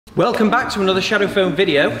Welcome back to another Shadow Phone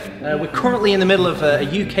video. We're currently in the middle of a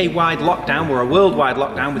UK-wide lockdown, or a worldwide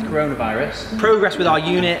lockdown with coronavirus. Progress with our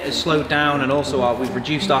unit has slowed down, and also we've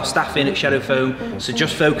reduced our staffing at Shadow Phone, so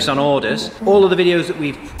just focus on orders. All of the videos that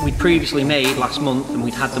we'd previously made last month, and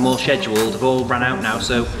we'd had them all scheduled, have all run out now,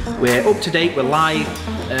 so we're up to date, we're live.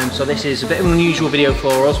 So this is a bit of an unusual video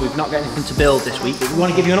for us. We've not got anything to build this week, but we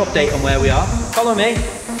want to give you an update on where we are. Follow me,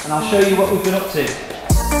 and I'll show you what we've been up to.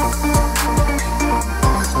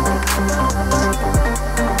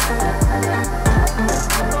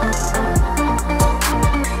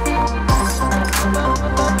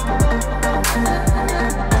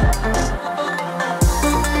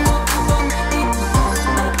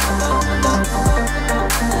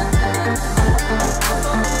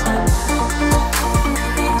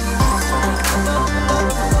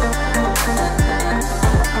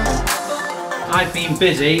 I've been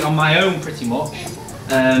busy on my own pretty much,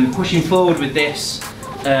 pushing forward with this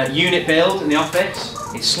unit build in the office.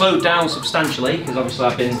 It's slowed down substantially because obviously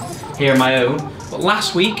I've been here on my own. But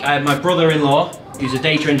last week I had my brother-in-law, who's a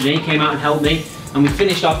data engineer, came out and helped me, and we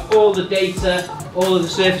finished off all the data, all of the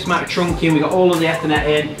surface matter trunking, we got all of the Ethernet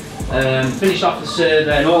in, finished off the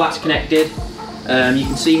server, and all that's connected. You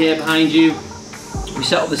can see here behind you, we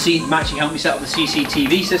set up the actually helped me set up the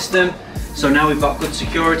CCTV system. So now we've got good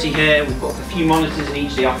security here. We've got a few monitors in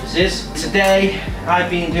each of the offices. Today I've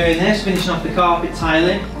been doing this, finishing off the carpet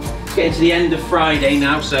tiling. It's getting to the end of Friday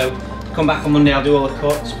now, so come back on Monday, I'll do all the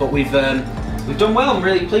cuts. But we've done well. I'm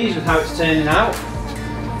really pleased with how it's turning out.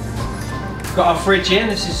 Got our fridge in.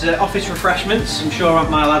 This is office refreshments. I'm sure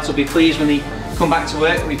my lads will be pleased when they come back to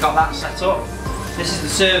work. We've got that set up. This is the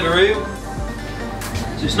server room.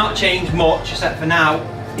 So it's not changed much, except for now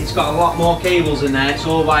it's got a lot more cables in there. It's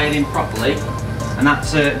all wired in properly, and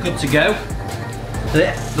that's good to go.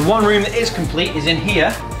 The one room that is complete is in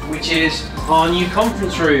here, which is our new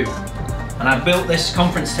conference room. And I built this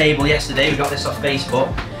conference table yesterday. We got this off Facebook.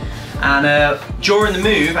 And during the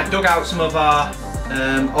move, I dug out some of our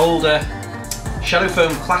older Shadow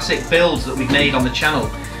Phone classic builds that we've made on the channel.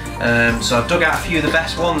 So I've dug out a few of the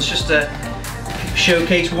best ones just to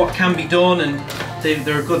showcase what can be done, and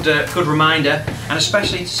they're a good reminder, and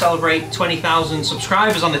especially to celebrate 20,000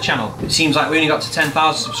 subscribers on the channel. It seems like we only got to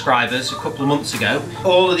 10,000 subscribers a couple of months ago.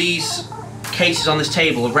 All of these cases on this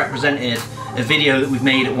table have represented a video that we've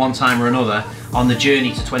made at one time or another on the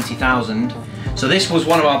journey to 20,000. So this was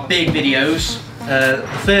one of our big videos. The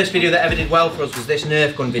first video that ever did well for us was this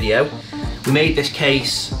Nerf gun video. We made this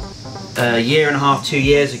case a year and a half, 2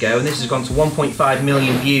 years ago, and this has gone to 1.5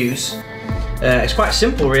 million views. It's quite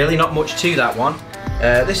simple really, not much to that one.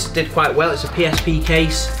 This did quite well. It's a PSP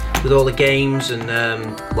case with all the games and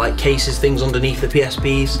like cases, things underneath the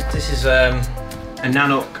PSPs. This is a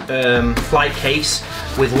Nanook flight case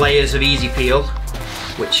with layers of easy peel,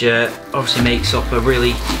 which obviously makes up a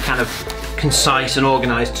really kind of concise and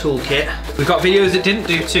organised toolkit. We've got videos that didn't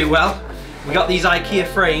do too well. We got these IKEA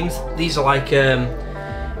frames. These are like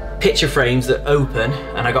picture frames that open,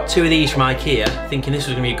 and I got 2 of these from IKEA thinking this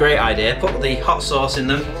was going to be a great idea. Put the hot sauce in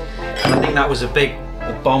them, and I think that was a big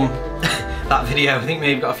bomb. That video, I think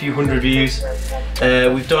maybe got a few hundred views.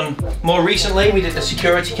 We've done more recently, we did the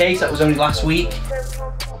security case, that was only last week,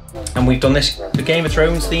 and we've done the Game of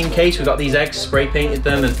Thrones theme case. We got these eggs, spray painted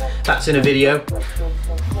them, and that's in a video.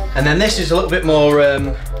 And then this is a little bit more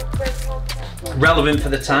relevant for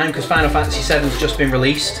the time, because Final Fantasy VII has just been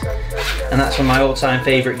released, and that's one of my all-time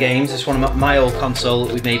favourite games. It's one of my old console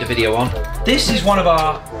that we've made a video on. This is one of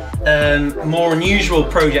our more unusual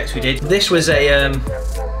projects we did. This was a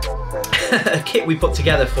kit we put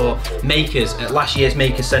together for makers at last year's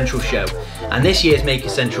Maker Central show, and this year's Maker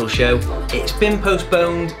Central show, it's been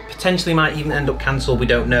postponed, potentially might even end up cancelled, we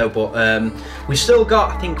don't know, but we've still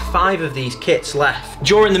got I think 5 of these kits left.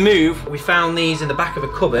 During the move we found these in the back of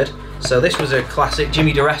a cupboard. So this was a classic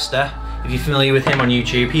Jimmy DeResta, if you're familiar with him on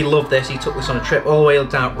YouTube. He loved this. He took this on a trip all the way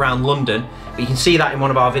down around London, but you can see that in one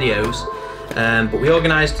of our videos. But we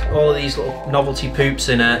organised all of these little novelty poops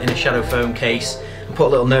in a Shadow Phone case and put a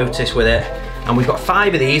little notice with it, and we've got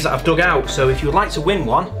 5 of these that I've dug out. So if you would like to win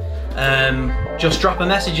one, just drop a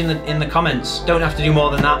message in the comments. Don't have to do more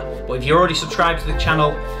than that, but if you're already subscribed to the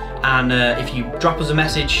channel, and if you drop us a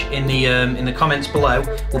message in the comments below,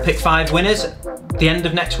 we'll pick 5 winners at the end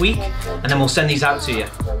of next week, and then we'll send these out to you.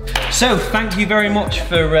 So thank you very much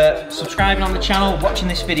for subscribing on the channel, watching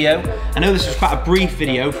this video. I know this was quite a brief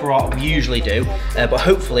video for what we usually do, but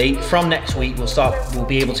hopefully from next week we'll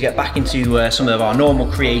be able to get back into some of our normal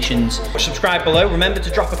creations. Subscribe below. Remember to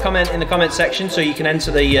drop a comment in the comment section so you can enter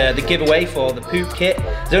the giveaway for the Poo Kit.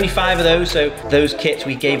 There's only 5 of those, so those kits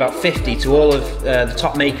we gave out 50 to all of the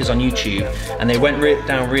top makers on YouTube, and they went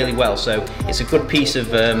down really well. So it's a good piece of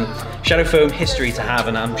shadow foam history to have,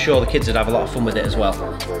 and I'm sure the kids would have a lot of fun with it as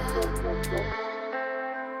well.